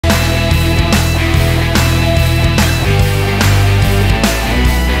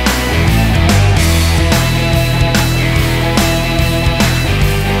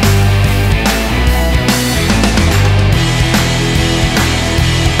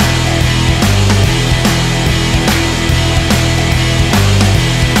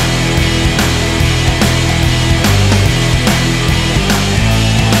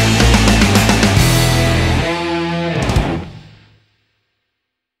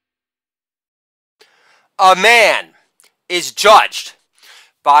a man is judged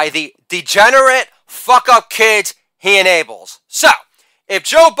by the degenerate fuck-up kids he enables. So, if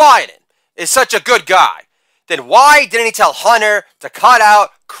Joe Biden is such a good guy, then why didn't he tell Hunter to cut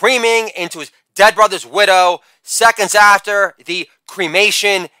out creaming into his dead brother's widow seconds after the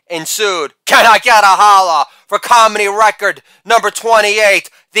cremation ensued? Can I get a holla for comedy record number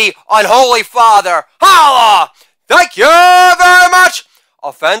 28, the Unholy Father? Holla! Thank you very much!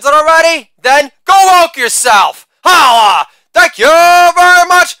 Offended already? Then go woke yourself! Holla! Thank you very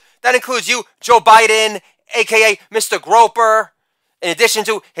much! That includes you, Joe Biden, aka Mr. Groper. In addition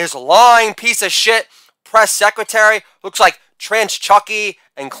to his lying piece of shit press secretary, looks like Trans Chucky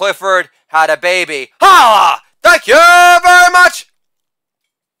and Clifford had a baby. Holla! Thank you very much!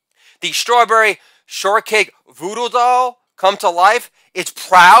 The strawberry shortcake voodoo doll come to life. It's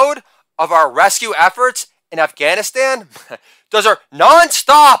proud of our rescue efforts in Afghanistan. Does her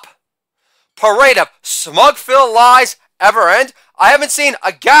non-stop parade of smug-filled lies ever end? I haven't seen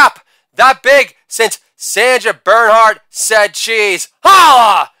a gap that big since Sandra Bernhardt said cheese.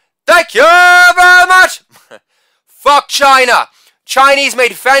 Holla! Thank you very much! Fuck China.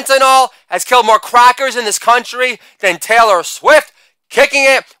 Chinese-made fentanyl has killed more crackers in this country than Taylor Swift kicking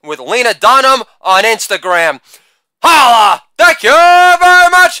it with Lena Dunham on Instagram. Holla! Thank you very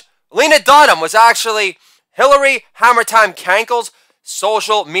much! Lena Dunham was actually Hillary Hammertime Kankel's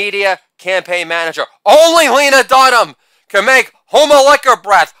social media campaign manager. Only Lena Dunham can make Homo Liquor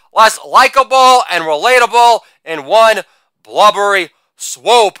Breath less likable and relatable in one blubbery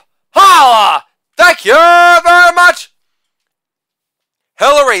swoop. Holla! Thank you very much!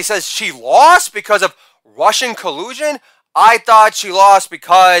 Hillary says she lost because of Russian collusion. I thought she lost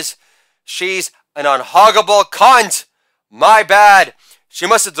because she's an unhuggable cunt. My bad. She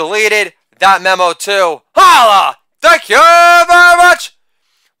must have deleted that memo too. Holla! Thank you very much!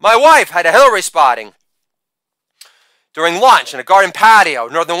 My wife had a Hillary spotting during lunch in a garden patio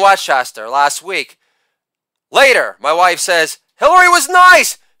in northern Westchester last week. Later, my wife says, Hillary was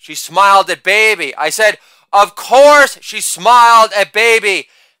nice. She smiled at baby. I said, of course she smiled at baby.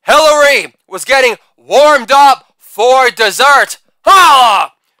 Hillary was getting warmed up for dessert.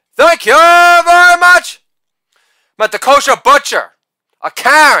 Holla! Thank you very much! I'm at the kosher butcher. A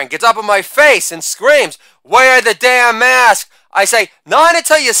Karen gets up in my face and screams, wear the damn mask. I say, not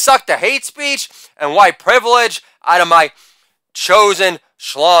until you suck the hate speech and white privilege out of my chosen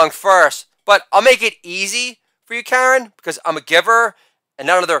schlong first. But I'll make it easy for you, Karen, because I'm a giver and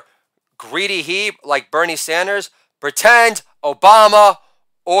not another greedy heap like Bernie Sanders. Pretend Obama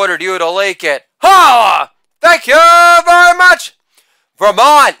ordered you to leak it. Holla! Thank you very much!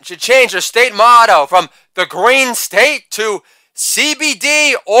 Vermont should change their state motto from the Green State to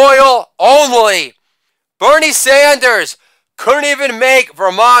CBD oil only. Bernie Sanders couldn't even make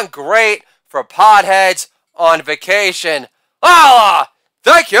Vermont great for potheads on vacation. Holla!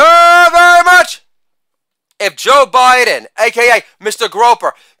 Thank you very much! If Joe Biden, aka Mr.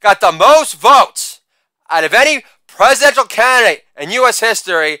 Groper, got the most votes out of any presidential candidate in U.S.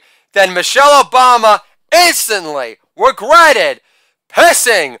 history, then Michelle Obama instantly regretted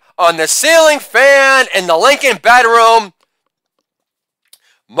pissing on the ceiling fan in the Lincoln bedroom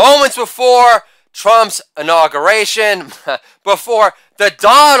moments before Trump's inauguration, before the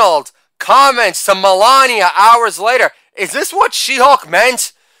Donald comments to Melania hours later. Is this what She-Hulk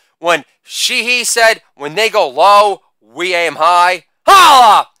meant when he said, when they go low, we aim high?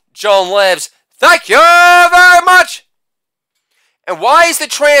 Holla! Joan lives. Thank you very much! And why is the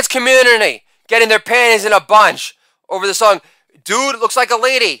trans community getting their panties in a bunch over the song Dude Looks Like a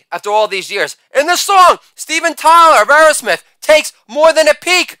Lady after all these years? In the song, Steven Tyler of Aerosmith takes more than a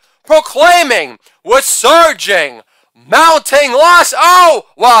peek, proclaiming, with surging, mounting lust. Oh,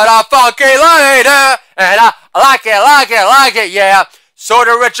 what a funky lady! And I like it, yeah. So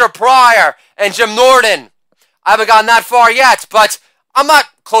do Richard Pryor and Jim Norton. I haven't gotten that far yet, but I'm not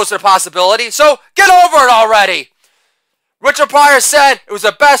close to the possibility, so get over it already. Richard Pryor said it was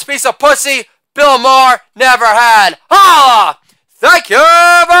the best piece of pussy Bill Maher never had. Holla! Thank you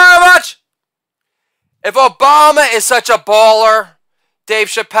very much! If Obama is such a baller, Dave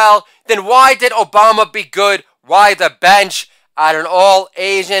Chappelle, then why did Obama be good ride the bench at an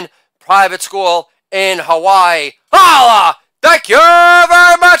all-Asian private school in Hawaii? Holla! Thank you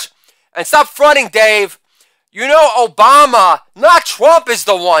very much! And stop fronting, Dave. You know Obama, not Trump, is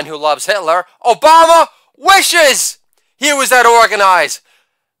the one who loves Hitler. Obama wishes he was that organized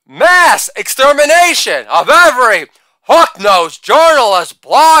mass extermination of every hook-nosed journalist,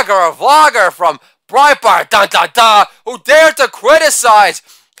 blogger, or vlogger from Breitbart, who dared to criticize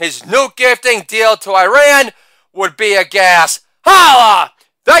his nuke gifting deal to Iran would be a gas. Holla!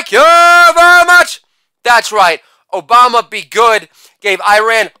 Thank you very much! That's right. Obama Be Good gave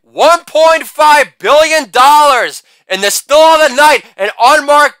Iran $1.5 billion in the still of the night and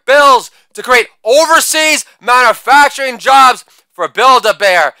unmarked bills to create overseas manufacturing jobs for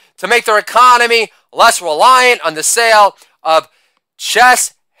Build-A-Bear to make their economy less reliant on the sale of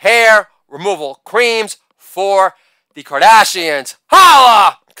chest hair removal creams for the Kardashians.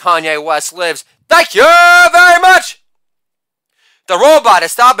 Holla! Kanye West lives. Thank you very much. The robot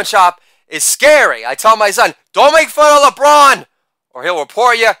at Stop and Shop is scary. I tell my son, don't make fun of LeBron, or he'll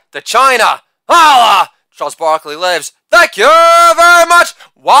report you to China. Holla! Charles Barkley lives. Thank you very much.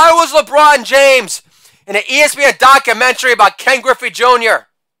 Why was LeBron James in an ESPN documentary about Ken Griffey Jr.?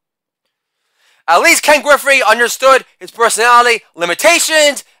 At least Ken Griffey understood his personality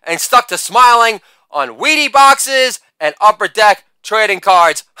limitations and stuck to smiling on Wheatie boxes and Upper Deck trading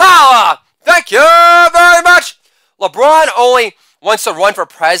cards. Holla! Thank you very much. LeBron only wants to run for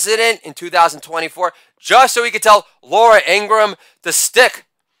president in 2024 just so he could tell Laura Ingraham to stick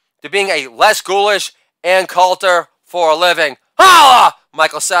to being a less ghoulish and culter for a living. Holla!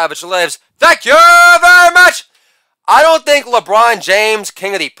 Michael Savage lives. Thank you very much. I don't think LeBron James,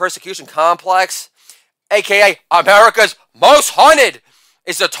 king of the persecution complex, aka America's most haunted,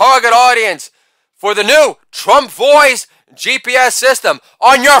 is the target audience for the new Trump Voice GPS system.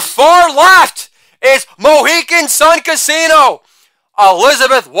 On your far left is Mohegan Sun Casino,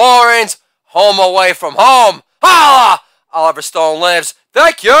 Elizabeth Warren's home away from home. Holla! Oliver Stone lives.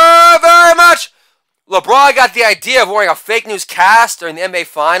 Thank you very much. LeBron got the idea of wearing a fake news cast during the NBA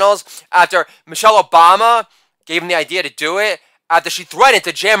Finals after Michelle Obama gave him the idea to do it after she threatened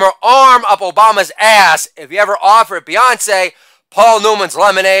to jam her arm up Obama's ass if he ever offered Beyonce Paul Newman's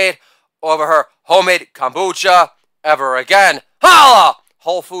lemonade over her homemade kombucha ever again. Holla!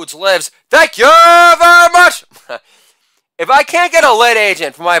 Whole Foods lives. Thank you very much. If I can't get a lit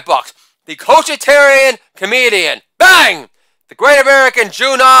agent for my books, The Coachitarian Comedian, bang! The Great American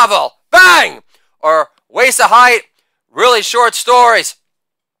Jew Novel, bang! Or Waste of Height, Really Short Stories,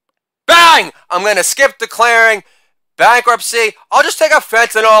 bang! I'm going to skip declaring bankruptcy. I'll just take a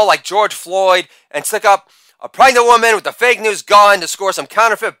fentanyl like George Floyd and stick up a pregnant woman with a fake news gun to score some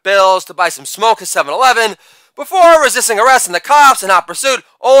counterfeit bills to buy some smoke at 7-Eleven before resisting arrest in the cops and hot pursuit,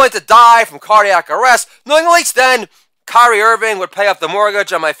 only to die from cardiac arrest, knowing at least then Kyrie Irving would pay off the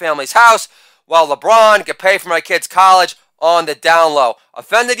mortgage on my family's house while LeBron could pay for my kids' college on the down low.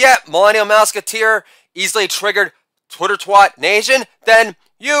 Offended yet, Millennial Musketeer, easily triggered Twitter twat nation? Then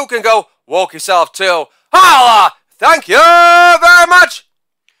you can go woke yourself too. Holla! Thank you very much.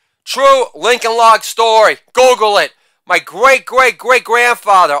 True Lincoln Log story. Google it. My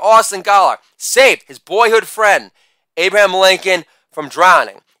great-great-great-grandfather, Austin Goller, saved his boyhood friend, Abraham Lincoln, from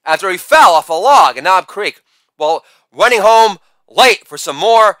drowning after he fell off a log in Knob Creek while running home late for some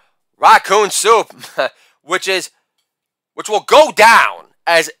more raccoon soup, which will go down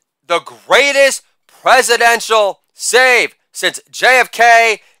as the greatest presidential save since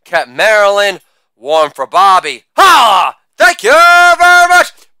JFK kept Maryland warm for Bobby. Holla! Thank you very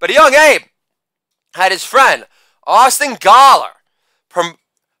much. But a young Abe had his friend, Austin Goller,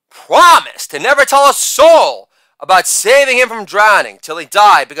 promised to never tell a soul about saving him from drowning till he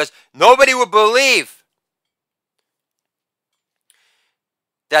died because nobody would believe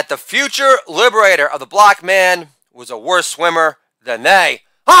that the future liberator of the black man was a worse swimmer than they.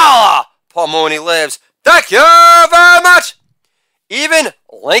 Holla! Paul Mooney lives. Thank you very much. Even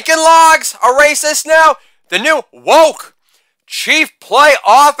Lincoln Logs are racist now. The new woke chief play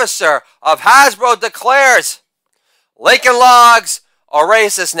officer of Hasbro declares Lincoln Logs are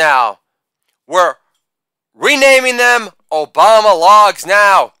racist now. We're renaming them Obama Logs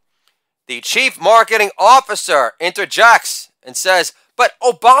now. The chief marketing officer interjects and says, but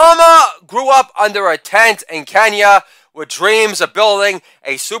Obama grew up under a tent in Kenya with dreams of building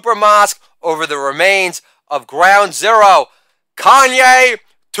a super mosque over the remains of Ground Zero. Kanye,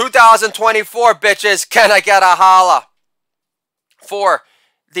 2024, bitches, can I get a holla? For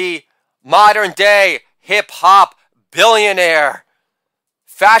the modern day hip-hop billionaire,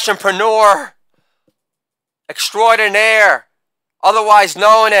 fashionpreneur, extraordinaire, otherwise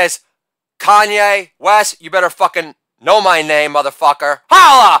known as Kanye West, you better fucking know my name, motherfucker.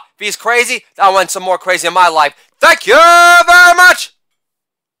 Holla! If he's crazy, I want some more crazy in my life. Thank you very much!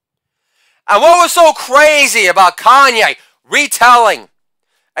 And what was so crazy about Kanye retelling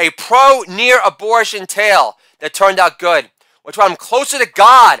a pro-near abortion tale that turned out good, which brought him closer to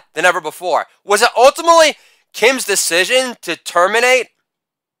God than ever before? Was it ultimately Kim's decision to terminate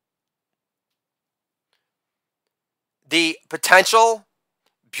the potential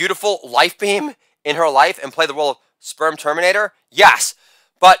beautiful life beam in her life and play the role of sperm terminator? Yes.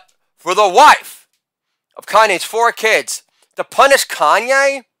 But for the wife of Kanye's 4 kids to punish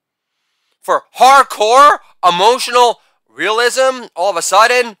Kanye for hardcore emotional realism all of a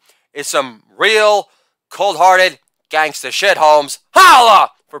sudden is some real cold-hearted gangster shit, Holmes.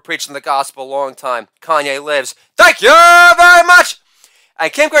 Holla! For preaching the gospel a long time. Kanye lives. Thank you very much!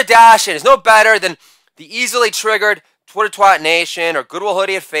 And Kim Kardashian is no better than the easily triggered Twitter Twat Nation or Goodwill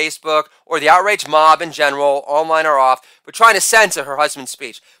Hoodie at Facebook or the outraged mob in general, online or off, for trying to censor her husband's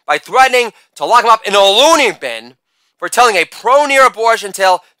speech by threatening to lock him up in a loony bin for telling a pro-near abortion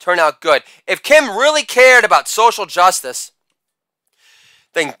tale turned out good. If Kim really cared about social justice,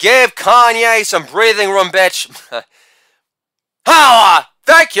 then give Kanye some breathing room, bitch. Holla!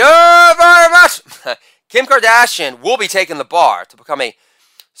 Thank you very much! Kim Kardashian will be taking the bar to become a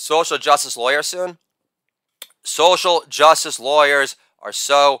social justice lawyer soon. Social justice lawyers are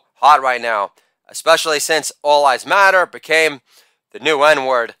so hot right now, especially since All Lives Matter became the new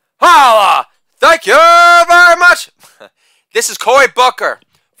N-word. Holla! Thank you very much! This is Cory Booker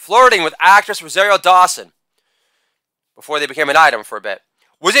flirting with actress Rosario Dawson before they became an item for a bit.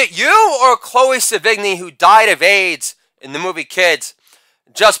 Was it you or Chloe Sevigny who died of AIDS in the movie Kids?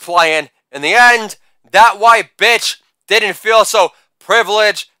 Just playing. In the end, that white bitch didn't feel so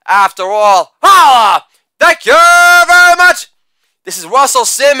privileged after all. Holla! Thank you very much! This is Russell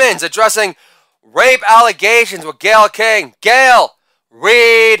Simmons addressing rape allegations with Gayle King. Gayle,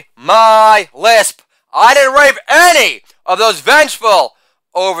 read my lisp. I didn't rape any of those vengeful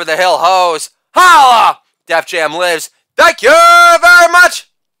over-the-hill hoes. Holla! Def Jam lives. Thank you very much!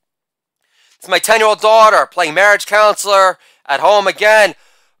 It's my 10-year-old daughter playing marriage counselor at home again.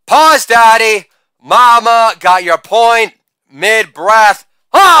 Pause, Daddy. Mama got your point. Mid-breath.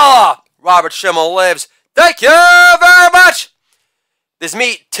 Holla! Robert Schimmel lives. Thank you very much! This is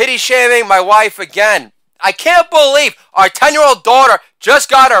me titty-shaming my wife again. I can't believe our 10-year-old daughter just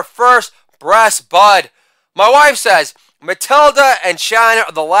got her first breast bud. My wife says Matilda and Shannon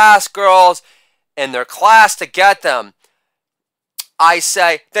are the last girls in their class to get them. I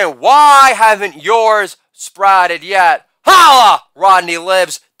say, then why haven't yours sprouted yet? Holla! Rodney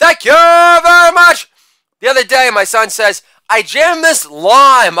lives. Thank you very much! The other day, my son says, I jammed this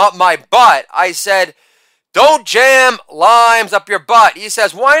lime up my butt. I said, don't jam limes up your butt. He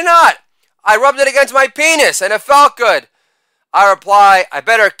says, why not? I rubbed it against my penis and it felt good. I reply, I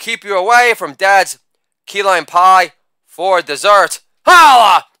better keep you away from Dad's key lime pie for dessert.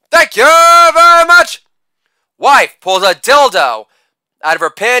 Holla! Thank you very much! Wife pulls a dildo out of her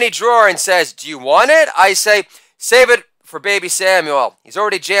panty drawer and says, do you want it? I say, save it for baby Samuel. He's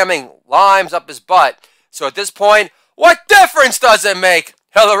already jamming limes up his butt. So at this point, what difference does it make?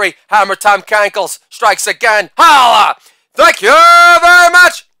 Hillary Hammer Time Cankles strikes again. Holla! Thank you very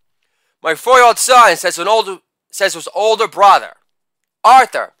much! My 4-year-old son says to his older brother,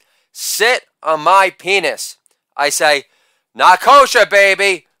 Arthur, sit on my penis. I say, not kosher,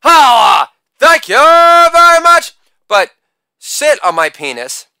 baby. Holla! Thank you very much! But sit on my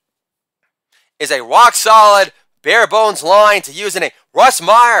penis is a rock-solid, bare-bones line to use in a Russ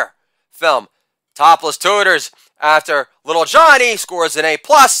Meyer film. Topless tutors after little Johnny scores an A+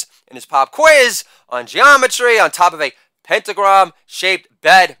 in his pop quiz on geometry on top of a pentagram-shaped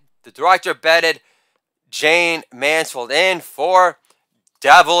bed. The director bedded Jane Mansfield in for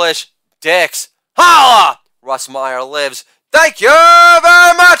devilish dicks. Holla! Russ Meyer lives. Thank you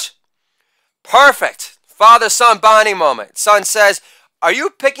very much! Perfect. Father-son bonding moment. Son says, are you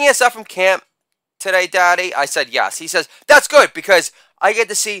picking us up from camp today, Daddy? I said, yes. He says, that's good because I get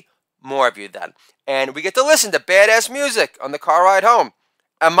to see more of you then. And we get to listen to badass music on the car ride home.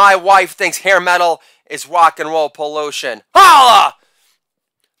 And my wife thinks hair metal is rock and roll pollution. Holla!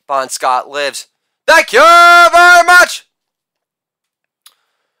 Bon Scott lives. Thank you very much!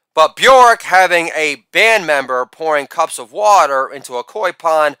 But Bjork having a band member pouring cups of water into a koi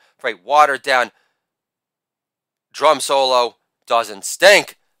pond for a watered-down drum solo doesn't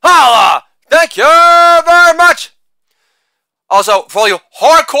stink. Holla! Thank you very much! Also, for all you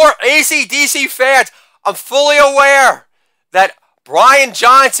hardcore AC/DC fans, I'm fully aware that Brian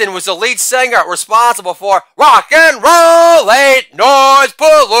Johnson was the lead singer responsible for rock and roll late noise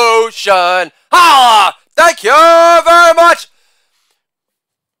pollution. Holla! Thank you very much!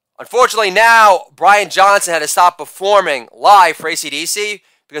 Unfortunately now, Brian Johnson had to stop performing live for AC/DC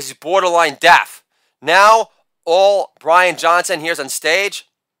because he's borderline deaf. Now, all Brian Johnson hears on stage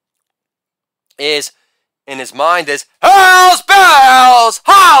is, in his mind, is Hell's Bells!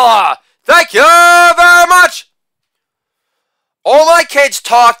 Holla! Thank you very much! All my kids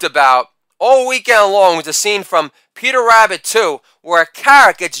talked about all weekend long was a scene from Peter Rabbit 2 where a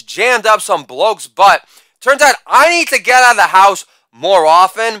carrot gets jammed up some bloke's butt. Turns out I need to get out of the house more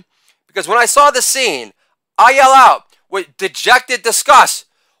often because when I saw the scene, I yell out with dejected disgust,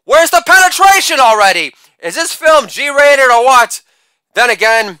 "Where's the penetration already? Is this film G-rated or what?" Then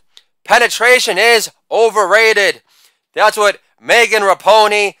again, penetration is overrated. That's what Megan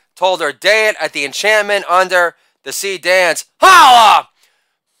Rapinoe told her date at the Enchantment Under the Sea dance. Holla!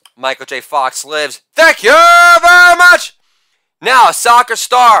 Michael J. Fox lives. Thank you very much! Now, soccer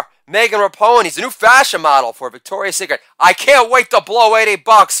star Megan Rapinoe is the new fashion model for Victoria's Secret. I can't wait to blow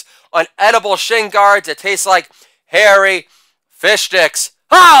 $80 on edible shin guards that taste like hairy fish sticks.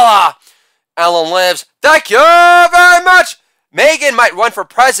 Holla! Ellen lives. Thank you very much! Megan might run for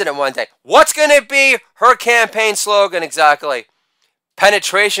president one day. What's going to be her campaign slogan exactly?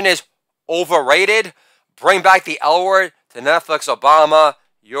 Penetration is overrated. Bring back the L word to Netflix. Obama,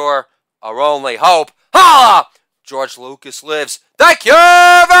 you're our only hope. Holla! George Lucas lives. Thank you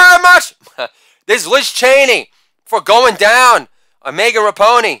very much! This is Liz Cheney for going down on Megan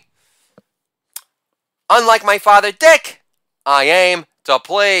Rapinoe. Unlike my father Dick, I aim to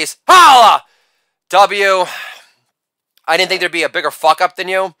please. Holla! W. I didn't think there'd be a bigger fuck-up than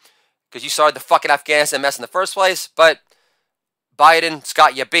you, because you started the fucking Afghanistan mess in the first place, but Biden's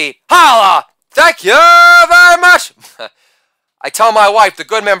got you beat. Holla! Thank you very much! I tell my wife the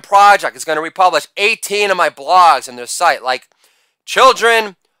Good Men Project is going to republish 18 of my blogs on their site, like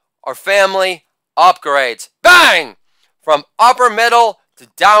children or family upgrades. Bang! From upper middle to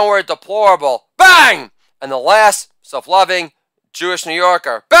downward deplorable. Bang! And the last, self-loving Jewish New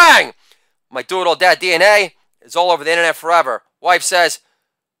Yorker. Bang! My doodle dad DNA is all over the internet forever. Wife says,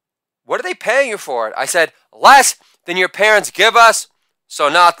 what are they paying you for it? I said, less than your parents give us, so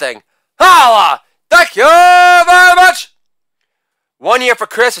nothing. Holla! Thank you very much! 1 year for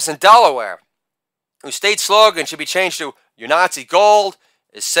Christmas in Delaware, whose state slogan should be changed to "Your Nazi gold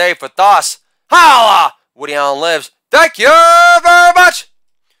is safe with us." Holla! Woody Allen lives. Thank you very much!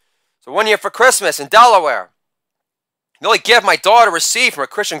 So 1 year for Christmas in Delaware. The only gift my daughter received from her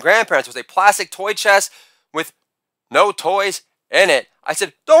Christian grandparents was a plastic toy chest with no toys in it. I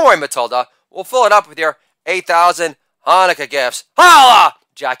said, don't worry, Matilda. We'll fill it up with your 8,000 Hanukkah gifts. Holla!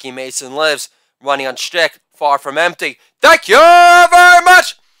 Jackie Mason lives, running on shtick, far from empty. Thank you very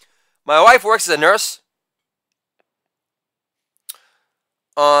much! My wife works as a nurse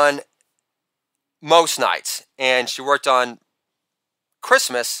on most nights, and she worked on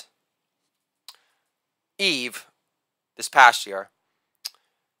Christmas Eve this past year.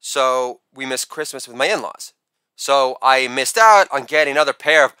 So we missed Christmas with my in-laws. So I missed out on getting another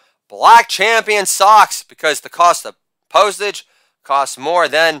pair of Black Champion socks because the cost of postage costs more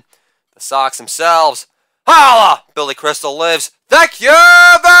than the socks themselves. Holla! Billy Crystal lives. Thank you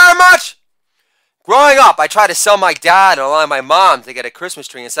very much! Growing up, I tried to sell my dad and allow my mom to get a Christmas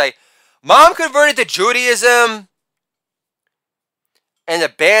tree and say, Mom converted to Judaism and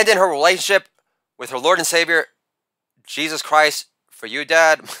abandoned her relationship with her Lord and Savior, Jesus Christ, for you,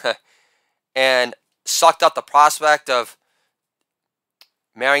 Dad, and sucked up the prospect of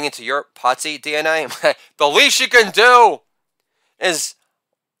marrying into your putsy DNA. The least you can do is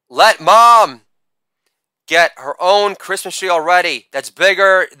let Mom get her own Christmas tree already that's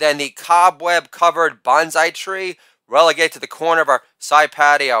bigger than the cobweb-covered bonsai tree relegated to the corner of our side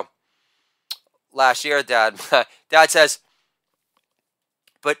patio last year, Dad. Dad says,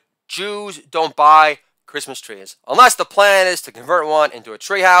 but Jews don't buy Christmas trees unless the plan is to convert one into a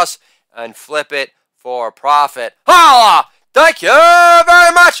treehouse and flip it for profit. Holla! Thank you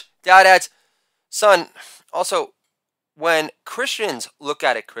very much! Dad adds, son, also, when Christians look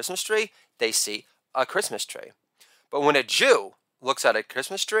at a Christmas tree, they see a Christmas tree. But when a Jew looks at a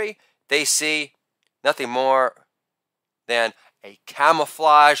Christmas tree, they see nothing more than a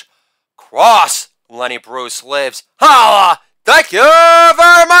camouflage cross. Lenny Bruce lives. Holla! Thank you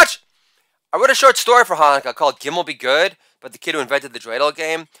very much! I wrote a short story for Hanukkah called Gimel Be Good, about the kid who invented the dreidel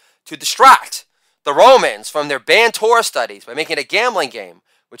game, to distract the Romans from their banned Torah studies by making it a gambling game,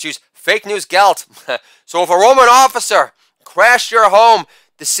 which used fake news gelt. So if a Roman officer crashed your home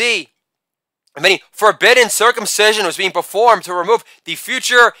to see if any forbidden circumcision was being performed to remove the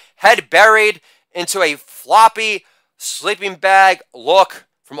future head buried into a floppy sleeping bag look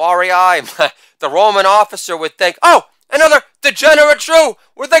from REI, the Roman officer would think, oh, another degenerate Jew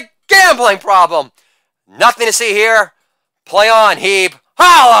with a gambling problem. Nothing to see here. Play on, Hebe.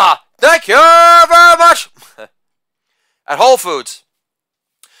 Holla! Thank you very much. At Whole Foods,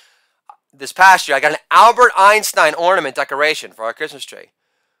 this past year, I got an Albert Einstein ornament decoration for our Christmas tree,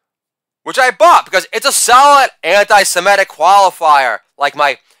 which I bought because it's a solid anti-Semitic qualifier, like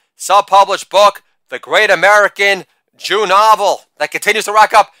my self-published book, The Great American Jew Novel, that continues to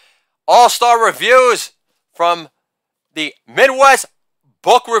rack up all-star reviews from the Midwest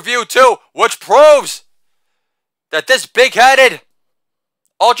Book Review too, which proves that this big-headed,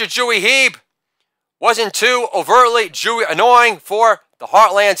 ultra-Jewy Hebe wasn't too overtly Jewy annoying for the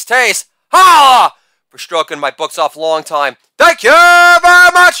Heartland's taste. Holla! For stroking my books off a long time. Thank you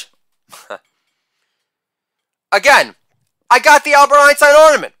very much! Again, I got the Albert Einstein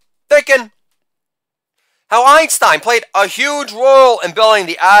ornament, thinking how Einstein played a huge role in building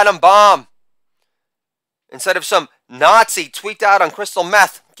the atom bomb. Instead of some Nazi tweaked out on crystal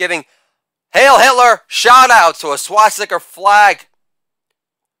meth giving Hail Hitler shout-outs to a swastika flag,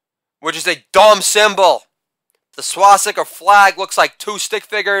 which is a dumb symbol. The swastika flag looks like two stick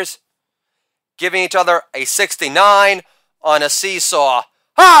figures giving each other a 69 on a seesaw.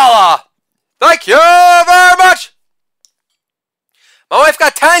 Holla! Thank you very much! My wife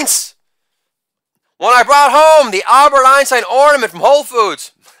got tense when I brought home the Albert Einstein ornament from Whole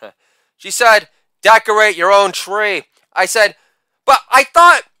Foods. She said, decorate your own tree. I said, but I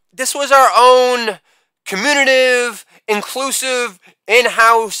thought this was our own communicative, inclusive,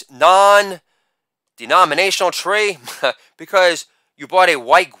 in-house, non-denominational tree. Because you bought a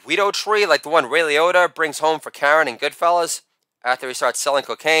white Guido tree like the one Ray Liotta brings home for Karen in Goodfellas after he starts selling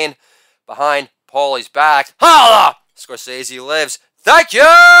cocaine behind Paulie's back. Holla! Scorsese lives. Thank you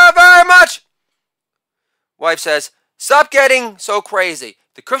very much! Wife says, stop getting so crazy.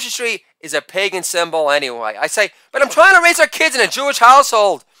 The Christmas tree is a pagan symbol anyway. I say, but I'm trying to raise our kids in a Jewish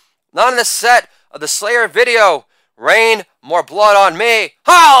household. Not on the set of the Slayer video. Rain more blood on me.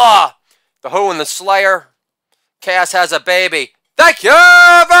 Holla! The Who and the Slayer. Cass has a baby. Thank you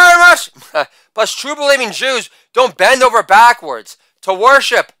very much! Plus, true believing Jews don't bend over backwards to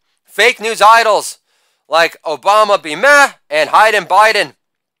worship fake news idols like Obama be meh and Hayden Biden,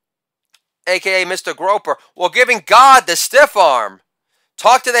 a.k.a. Mr. Groper, while giving God the stiff arm.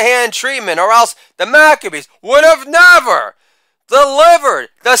 Talk to the hand treatment, or else the Maccabees would have never delivered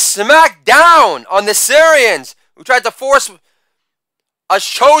the smack down on the Syrians who tried to force us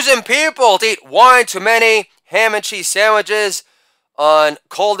chosen people to eat one too many ham and cheese sandwiches on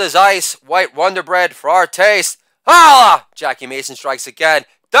cold as ice white Wonder Bread for our taste. Holla! Jackie Mason strikes again.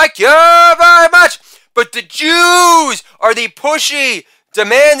 Thank you very much! But the Jews are the pushy,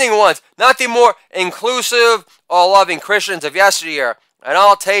 demanding ones, not the more inclusive, all-loving Christians of yesteryear. And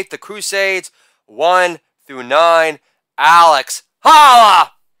I'll take the Crusades 1 through 9. Alex.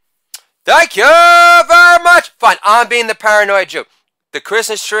 Holla! Thank you very much! Fine, I'm being the paranoid Jew. The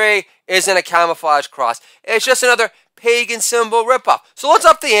Christmas tree isn't a camouflage cross. It's just another pagan symbol ripoff. So let's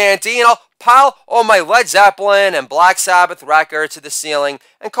up the ante and I'll pile all my Led Zeppelin and Black Sabbath records to the ceiling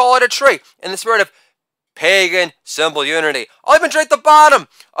and call it a tree in the spirit of pagan symbol unity. I'll even drink the bottom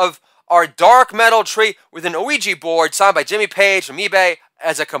of our dark metal tree with an Ouija board signed by Jimmy Page from eBay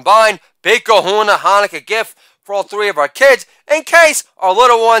as a combined Big Kahuna Hanukkah gift for all three of our kids in case our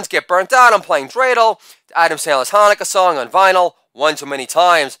little ones get burnt out on playing dreidel, the Adam Sandler's Hanukkah song on vinyl one too many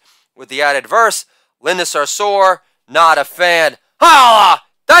times with the added verse, Linda Sarsour, not a fan. Holla!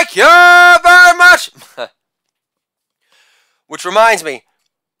 Thank you very much! Which reminds me,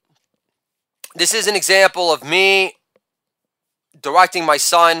 this is an example of me directing my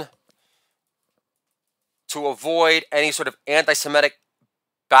son to avoid any sort of anti-Semitic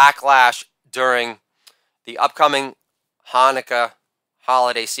backlash during the upcoming Hanukkah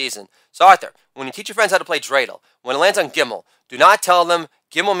holiday season. So Arthur, when you teach your friends how to play dreidel, when it lands on Gimel, do not tell them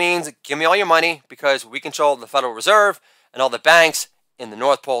Gimel means give me all your money because we control the Federal Reserve and all the banks in the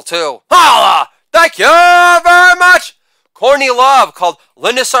North Pole too. Holla! Thank you very much! Courtney Love called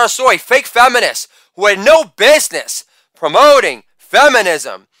Linda Sarsour a fake feminist who had no business promoting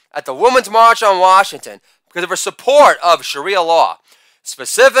feminism at the Women's March on Washington because of her support of Sharia law,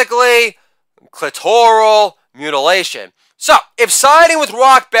 specifically clitoral mutilation. So, if siding with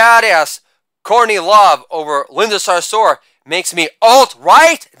rock badass Courtney Love over Linda Sarsour makes me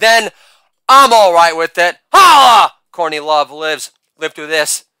alt-right, then I'm alright with it. Holla! Courtney Love lived through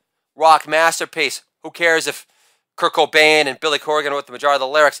this rock masterpiece. Who cares if Kurt Cobain and Billy Corgan wrote the majority of the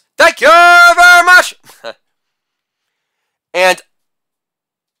lyrics? Thank you very much! And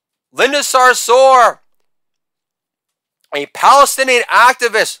Linda Sarsour, a Palestinian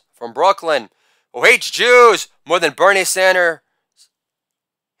activist from Brooklyn who hates Jews more than Bernie Sanders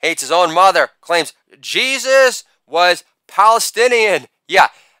hates his own mother, claims Jesus was Palestinian. Yeah,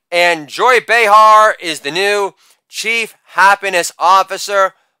 and Joy Behar is the new Chief Happiness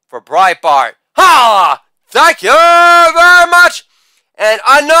Officer for Breitbart. Holla! Thank you very much! And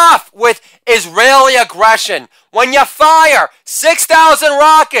enough with Israeli aggression. When you fire 6,000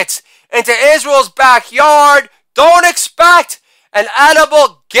 rockets into Israel's backyard, don't expect an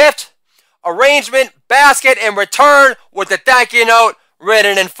edible gift arrangement basket in return with a thank you note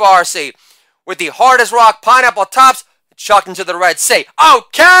written in Farsi. with the hardest rock pineapple tops chucked into the Red Sea.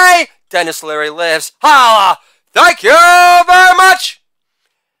 Okay, Dennis Leary lives. Holla! Thank you very much!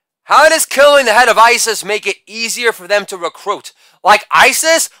 How does killing the head of ISIS make it easier for them to recruit? Like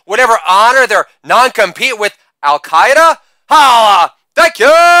ISIS would ever honor their non-compete with Al-Qaeda? Holla! Thank you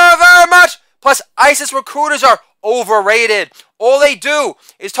very much! Plus, ISIS recruiters are overrated. All they do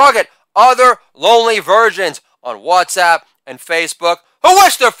is target other lonely virgins on WhatsApp and Facebook who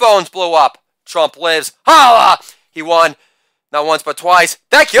wish their phones blew up. Trump lives. Holla! He won not once but twice.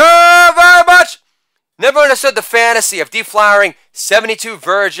 Thank you very much! Never understood the fantasy of deflowering 72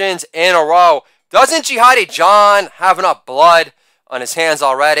 virgins in a row. Doesn't Jihadi John have enough blood on his hands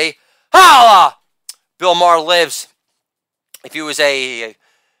already? Holla! Bill Maher lives. If he was a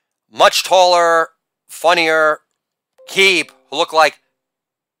much taller, funnier Keeb who looked like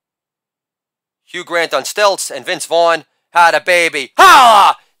Hugh Grant on stilts and Vince Vaughn had a baby.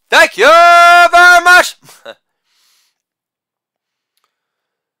 Holla! Thank you very much!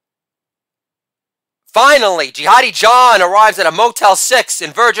 Finally, Jihadi John arrives at a Motel 6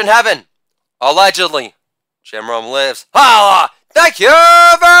 in Virgin Heaven. Allegedly. Jim Rome lives. Holla! Thank you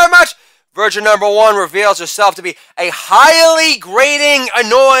very much! Virgin number 1 reveals herself to be a highly grating,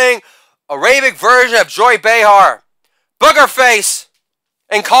 annoying, Arabic version of Joy Behar. Booger face.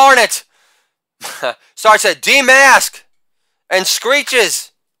 Incarnate. Starts to demask. And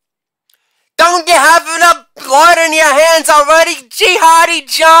screeches. Don't you have enough blood in your hands already, Jihadi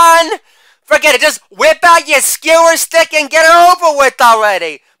John? Forget it, just whip out your skewer stick and get it over with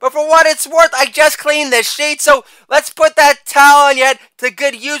already. But for what it's worth, I just cleaned the sheet, so let's put that towel on yet to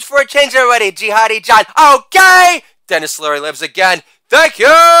good use for a change already, Jihadi John. Okay! Dennis Leary lives again. Thank you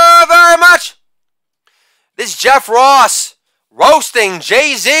very much! This is Jeff Ross roasting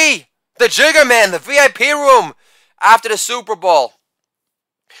Jay-Z, the Jigger Man, the VIP room after the Super Bowl.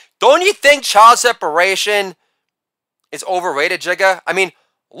 Don't you think child separation is overrated, Jigga? I mean,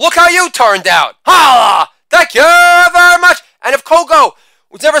 look how you turned out. Holla! Thank you very much! And if Coco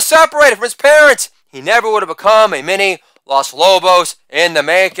was never separated from his parents, he never would have become a mini Los Lobos in the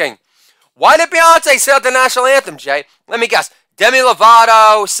making. Why did Beyonce say out the national anthem, Jay? Let me guess. Demi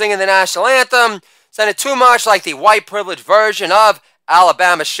Lovato singing the national anthem sounded too much like the white privileged version of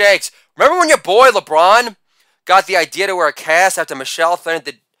Alabama Shakes. Remember when your boy LeBron got the idea to wear a cast after Michelle threatened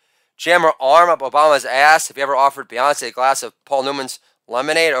to jam her arm up Obama's ass if he ever offered Beyonce a glass of Paul Newman's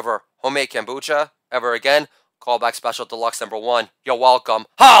lemonade over homemade kombucha ever again? Callback special deluxe number 1. You're welcome.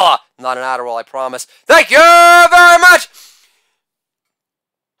 Holla! Not an Adderall, I promise. Thank you very much!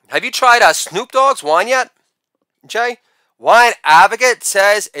 Have you tried Snoop Dogg's wine yet, Jay? Wine Advocate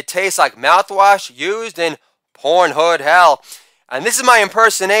says it tastes like mouthwash used in Pornhood hell. And this is my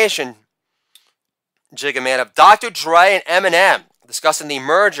impersonation, Jigga Man, of Dr. Dre and Eminem discussing the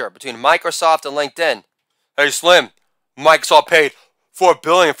merger between Microsoft and LinkedIn. Hey, Slim, Microsoft paid $4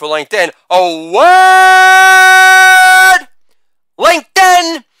 billion for LinkedIn. Oh, word!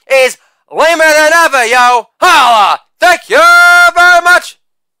 LinkedIn is lamer than ever, yo. Holla! Thank you very much.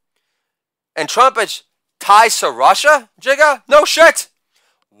 And Trump is ties to Russia, Jigga? No shit.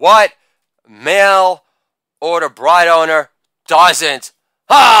 What mail order bride owner doesn't?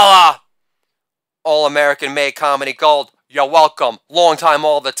 Holla! All American made comedy gold. You're welcome. Long time,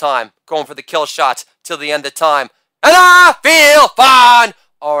 all the time. Going for the kill shots till the end of time. And I feel fine.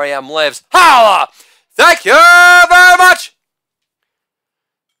 R.A.M. lives. Holla! Thank you very much.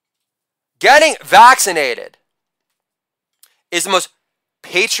 Getting vaccinated is the most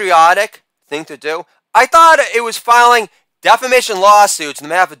patriotic thing to do. I thought it was filing defamation lawsuits on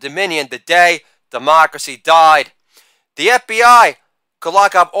behalf of Dominion the day democracy died. The FBI could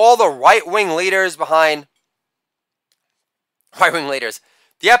lock up all the right-wing leaders behind... Right-wing leaders.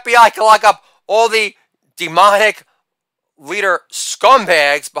 The FBI could lock up all the demonic leader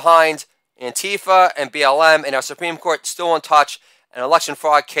scumbags behind Antifa and BLM, and our Supreme Court still untouched an election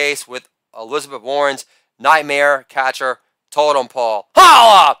fraud case with Elizabeth Warren's nightmare catcher totem pole.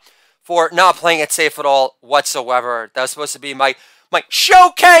 Holla! For not playing it safe at all whatsoever. That was supposed to be my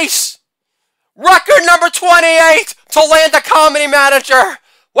showcase! Record number 28 to land a comedy manager!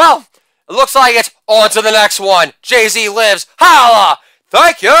 Well, it looks like it's on to the next one. Jay-Z lives. Holla!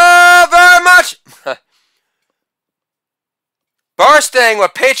 Thank you very much! Bursting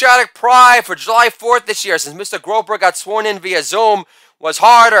with patriotic pride for July 4th this year, since Mr. Groper got sworn in via Zoom, was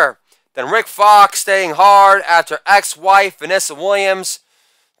harder than Rick Fox staying hard after ex-wife Vanessa Williams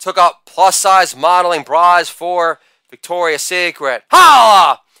took up plus-size modeling bras for Victoria's Secret.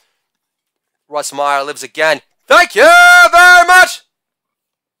 Holla! Russ Meyer lives again. Thank you very much!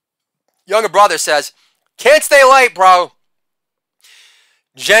 Younger brother says, can't stay late, bro.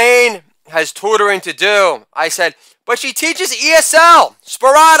 Jane has tutoring to do. I said, but she teaches ESL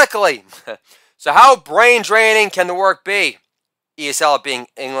sporadically. So how brain draining can the work be? ESL being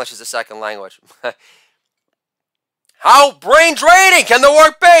English as a second language. How brain draining can the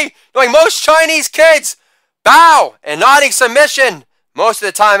work be? Knowing most Chinese kids bow and nodding submission most of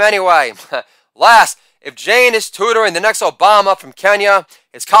the time anyway. Last, if Jane is tutoring the next Obama from Kenya,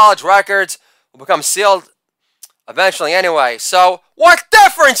 his college records will become sealed eventually anyway. So what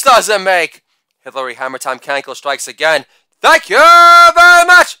difference does it make? Hillary Hammer Time Cankle strikes again. Thank you very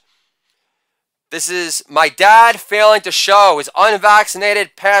much. This is my dad failing to show his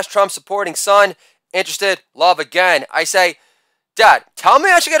unvaccinated past Trump supporting son interested love again. I say, Dad, tell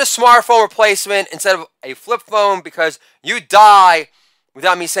me I should get a smartphone replacement instead of a flip phone because you die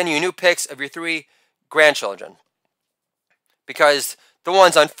without me sending you new pics of your 3 grandchildren. Because the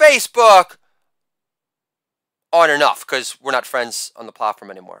ones on Facebook aren't enough because we're not friends on the platform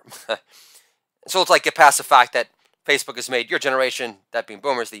anymore. So it's like get past the fact that Facebook has made your generation, that being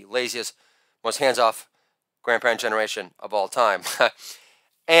boomers, the laziest, most hands-off grandparent generation of all time.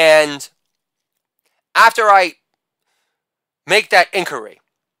 And after I make that inquiry,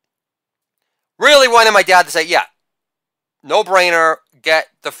 really wanted my dad to say, yeah, no brainer, get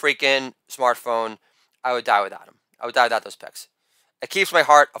the freaking smartphone. I would die without him. I would die without those pics. It keeps my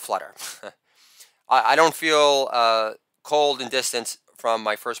heart aflutter. I don't feel cold and distant from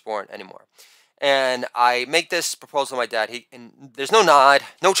my firstborn anymore. And I make this proposal to my dad. And there's no nod,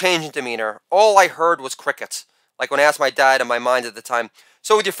 no change in demeanor. All I heard was crickets. Like when I asked my dad in my mind at the time,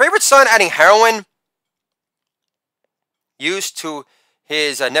 so with your favorite son adding heroin used to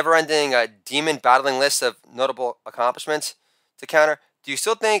his never-ending demon battling list of notable accomplishments to counter, do you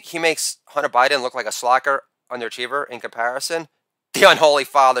still think he makes Hunter Biden look like a slacker underachiever in comparison? The Unholy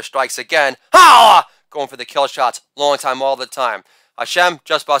Father strikes again. Ha! Going for the kill shots, long time, all the time. Hashem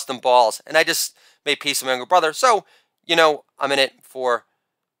just bust them balls. And I just made peace with my younger brother. So, you know, I'm in it for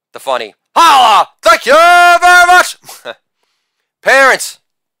the funny. Holla! Thank you very much! Parents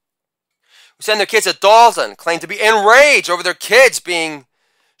who send their kids to Dalton claim to be enraged over their kids being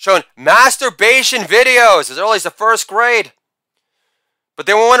shown masturbation videos as early as the 1st grade. But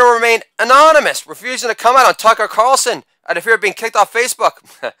they want to remain anonymous, refusing to come out on Tucker Carlson out of fear of being kicked off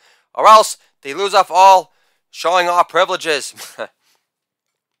Facebook. Or else they lose off all showing off privileges.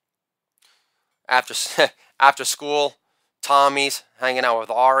 After school, Tommy's hanging out with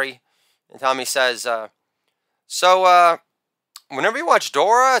Ari. And Tommy says, so whenever you watch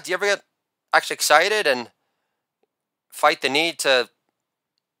Dora, do you ever get actually excited and fight the need to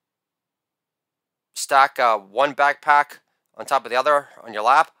stack one backpack on top of the other on your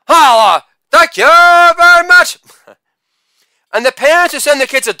lap? Holla! Thank you very much! And the parents who send their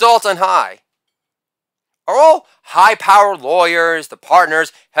kids to Dalton High are all high-powered lawyers, the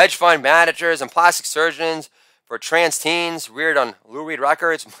partners, hedge fund managers, and plastic surgeons for trans teens reared on Lou Reed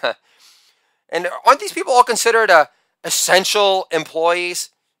Records. And aren't these people all considered essential employees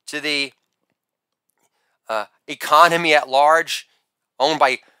to the economy at large, owned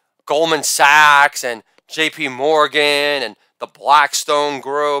by Goldman Sachs and J.P. Morgan and the Blackstone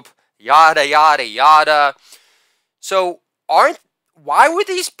Group, yada, yada, yada. So why would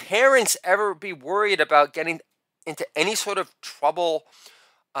these parents ever be worried about getting into any sort of trouble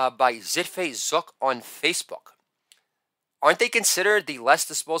by Zitfei Zook on Facebook? Aren't they considered the less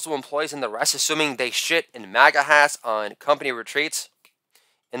disposable employees than the rest, assuming they shit in MAGA hats on company retreats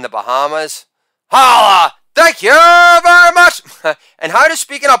in the Bahamas? Holla! Thank you very much! And how does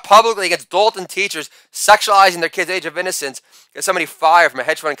speaking out publicly against Dalton teachers sexualizing their kids' age of innocence get somebody fired from a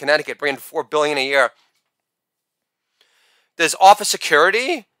hedge fund in Connecticut, bringing $4 billion a year? Does office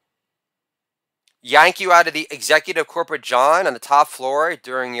security yank you out of the executive corporate john on the top floor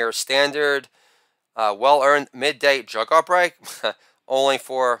during your standard well-earned midday joke-out break, only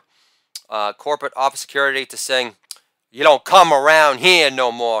for corporate office security to sing, "You don't come around here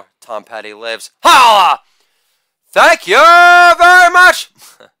no more, Tom Petty lives"? Holla! Thank you very much!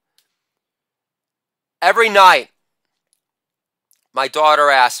 Every night, my daughter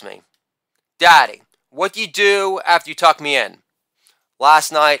asks me, "Daddy, what do you do after you tuck me in?"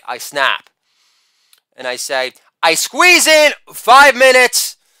 Last night, I snap. And I say, I squeeze in 5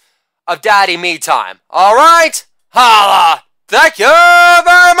 minutes of daddy me time. All right? Holla! Thank you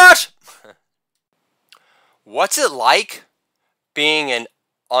very much! What's it like being an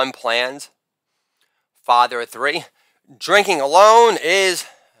unplanned father of 3? Drinking alone is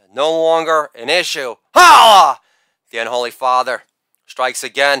no longer an issue. Holla! The Unholy Father strikes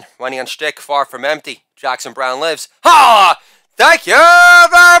again, running on shtick, far from empty. Jackson Brown lives. Holla! Thank you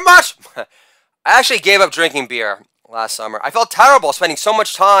very much! I actually gave up drinking beer last summer. I felt terrible spending so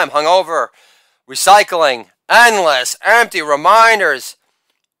much time hungover, recycling endless, empty reminders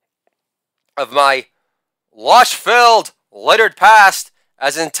of my lush-filled, littered past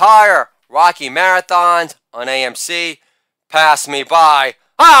as entire Rocky marathons on AMC passed me by.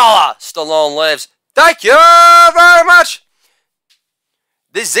 Holla! Stallone lives. Thank you very much!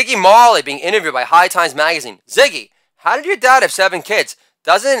 This Ziggy Marley being interviewed by High Times Magazine. Ziggy, how did your dad have 7 kids?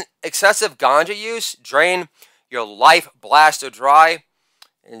 Doesn't excessive ganja use drain your life blaster dry?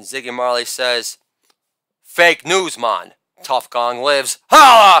 And Ziggy Marley says, fake news, man. Tough Gong lives.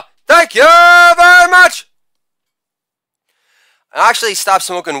 Holla! Thank you very much! I actually stopped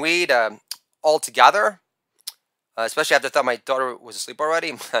smoking weed altogether. Especially after I thought my daughter was asleep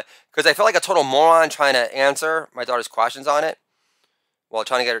already. Because I felt like a total moron trying to answer my daughter's questions on it while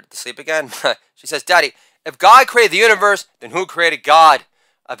trying to get her to sleep again. She says, Daddy, if God created the universe, then who created God?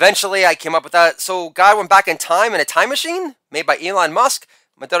 Eventually, I came up with that. So God went back in time in a time machine made by Elon Musk?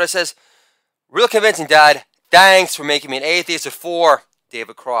 My daughter says, real convincing, Dad. Thanks for making me an atheist at 4.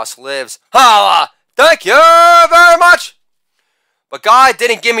 David Cross lives. Holla! Thank you very much! But God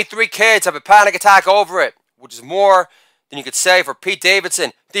didn't give me 3 kids. I have a panic attack over it, which is more than you could say for Pete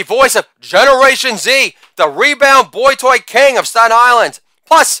Davidson, the voice of Generation Z, the rebound boy toy king of Staten Island.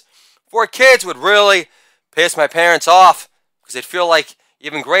 Plus, 4 kids would really piss my parents off because they'd feel like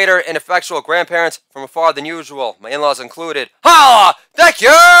even greater ineffectual grandparents from afar than usual, my in-laws included. Holla! Thank you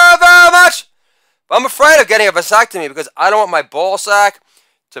very much! But I'm afraid of getting a vasectomy because I don't want my ball sack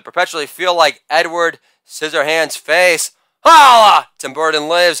to perpetually feel like Edward Scissorhands' face. Holla! Tim Burton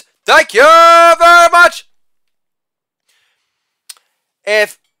lives. Thank you very much!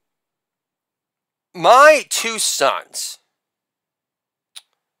 If my 2 sons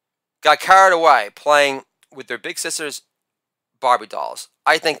got carried away playing with their big sister's Barbie dolls,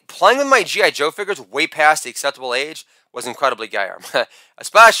 I think playing with my G.I. Joe figures way past the acceptable age was incredibly gayer.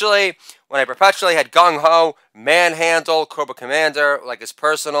 Especially when I perpetually had gung-ho, manhandle, Cobra Commander, like his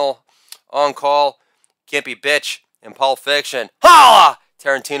personal on-call, gimpy bitch in Pulp Fiction. Holla!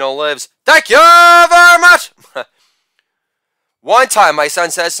 Tarantino lives. Thank you very much! One time my son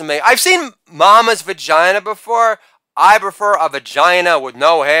says to me, I've seen mama's vagina before. I prefer a vagina with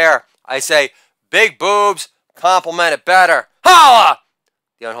no hair. I say, big boobs, compliment it better. Holla!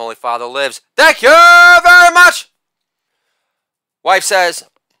 The Unholy Father lives. Thank you very much! Wife says,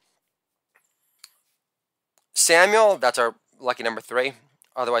 Samuel, that's our lucky number 3,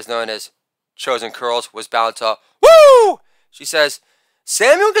 otherwise known as Chosen Curls, was bound to woo! She says,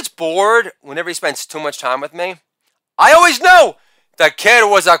 Samuel gets bored whenever he spends too much time with me. I always knew the kid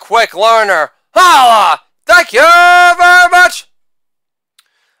was a quick learner. Holla! Thank you very much!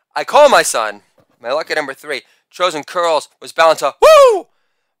 I call my son, my lucky number 3, Chosen Curls, was bound to woo!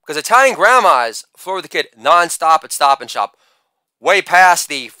 Because Italian grandmas flew with the kid non-stop at Stop and Shop. Way past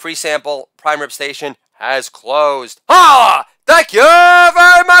the free sample prime rib station has closed. Holla! Thank you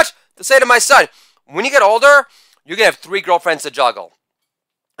very much! To say to my son, when you get older, you're going to have 3 girlfriends to juggle.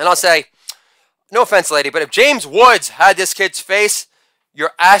 And I'll say, no offense, lady, but if James Woods had this kid's face,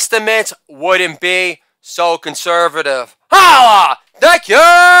 your estimates wouldn't be so conservative. Holla! Thank you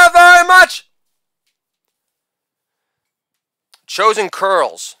very much! Chosen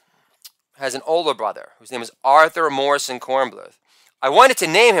Curls has an older brother whose name is Arthur Morrison Kornbluth. I wanted to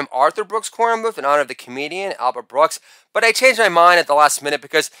name him Arthur Brooks Kornbluth in honor of the comedian Albert Brooks, but I changed my mind at the last minute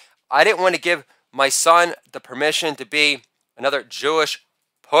because I didn't want to give my son the permission to be another Jewish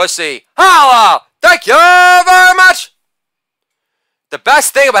pussy. Holla! Thank you very much! The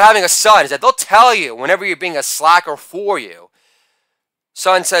best thing about having a son is that they'll tell you whenever you're being a slacker for you.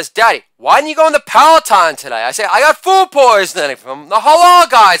 Son says, Daddy, why didn't you go on the Peloton today? I say, I got food poisoning from the halal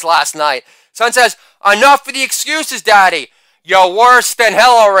guys last night. Son says, enough for the excuses, Daddy. You're worse than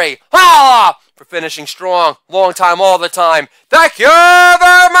Hillary. Holla! For finishing strong. Long time, all the time. Thank you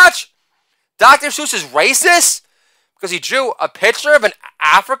very much! Dr. Seuss is racist? Because he drew a picture of an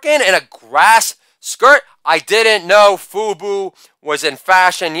African in a grass skirt? I didn't know FUBU was in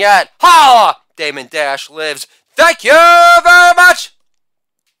fashion yet. Holla! Damon Dash lives. Thank you very much!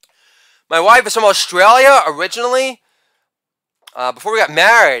 My wife is from Australia originally. Before we got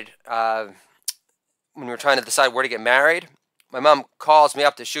married, when we were trying to decide where to get married, my mom calls me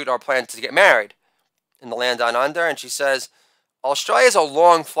up to shoot our plan to get married in the land down under, and she says, Australia's a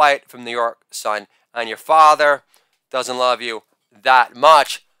long flight from New York, son, and your father doesn't love you that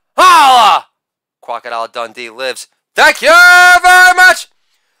much. Holla! Crocodile Dundee lives. Thank you very much!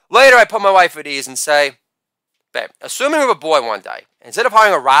 Later, I put my wife at ease and say, babe, assuming we have a boy one day, instead of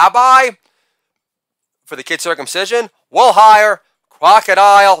hiring a rabbi for the kid's circumcision, we'll hire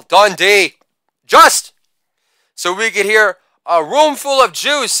Crocodile Dundee. Just so we could hear a room full of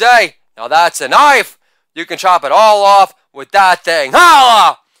Jews say, "Now that's a knife. You can chop it all off with that thing."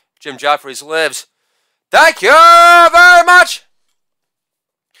 Holla! Jim Jeffries lives. Thank you very much.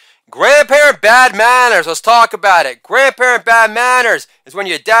 Grandparent bad manners. Let's talk about it. Grandparent bad manners is when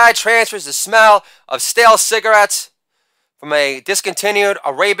your dad transfers the smell of stale cigarettes from a discontinued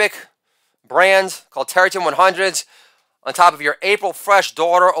Arabic brand called Territon 100s on top of your April fresh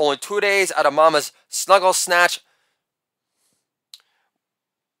daughter only 2 days out of mama's snuggle snatch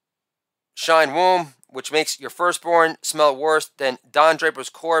shine womb, which makes your firstborn smell worse than Don Draper's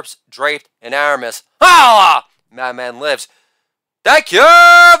corpse draped in Aramis. Holla! Madman lives. Thank you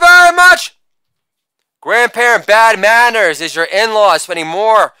very much. Grandparent bad manners is your in-laws spending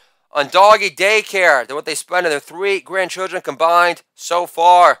more on doggy daycare than what they spend on their 3 grandchildren combined so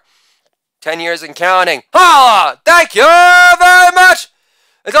far. 10 years and counting. Holla! Thank you very much.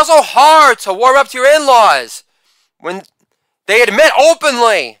 It's also hard to warm up to your in-laws when they admit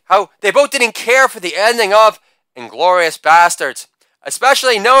openly how they both didn't care for the ending of Inglourious Bastards,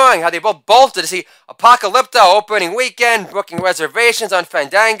 especially knowing how they both bolted to see Apocalypto opening weekend, booking reservations on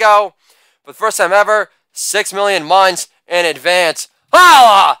Fandango for the first time ever, 6 million months in advance.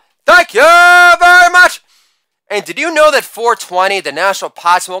 Holla! Thank you very much. And did you know that 420, the national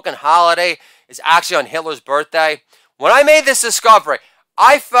pot smoking holiday, is actually on Hitler's birthday? When I made this discovery,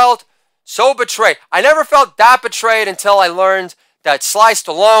 I felt so betrayed. I never felt that betrayed until I learned that Sly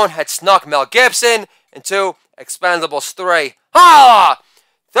Stallone had snuck Mel Gibson into Expendables 3. Holla!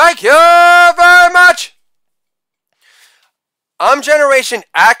 Thank you very much. I'm Generation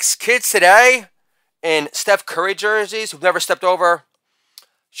X kids today in Steph Curry jerseys who've never stepped over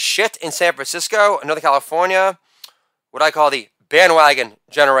shit in San Francisco and Northern California. What I call the bandwagon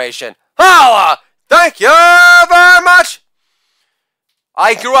generation. Holla! Thank you very much.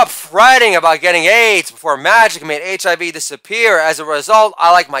 I grew up fretting about getting AIDS before magic made HIV disappear. As a result,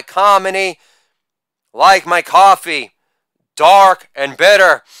 I like my comedy, like my coffee, dark and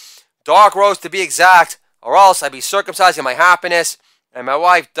bitter. Dark roast to be exact, or else I'd be circumcising my happiness, and my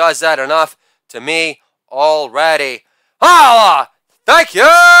wife does that enough to me already. Holla! Thank you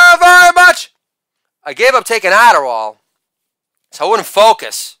very much. I gave up taking Adderall so I wouldn't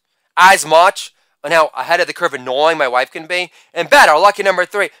focus as much on how ahead of the curve annoying my wife can be. And better, lucky number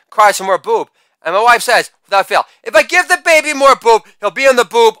 3, cries for more boob. And my wife says, without fail, if I give the baby more boob, he'll be on the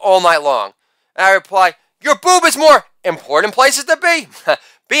boob all night long. And I reply, your boob is more important places to be.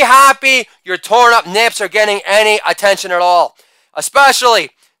 Be happy your torn up nips are getting any attention at all.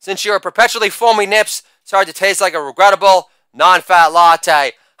 Especially since your perpetually foamy nips start to taste like a regrettable non-fat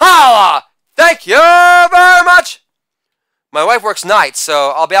latte. Holla! Thank you very much. My wife works nights,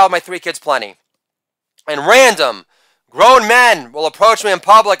 so I'll be out with my 3 kids plenty. And random, grown men will approach me in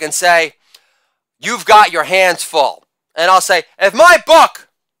public and say, you've got your hands full. And I'll say, if my book,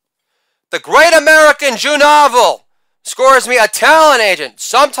 The Great American Jew Novel, scores me a talent agent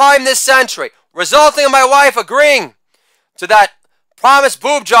sometime this century, resulting in my wife agreeing to that promised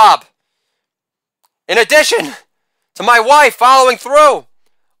boob job, in addition to my wife following through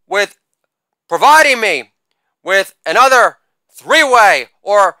with providing me with another 3-way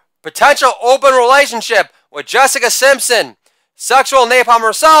or potential open relationship with Jessica Simpson, sexual napalm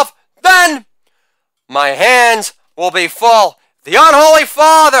herself, then my hands will be full. The Unholy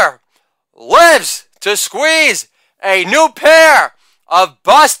Father lives to squeeze a new pair of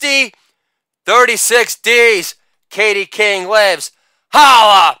busty 36Ds. Katie King lives.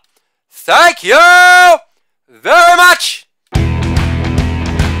 Holla! Thank you very much.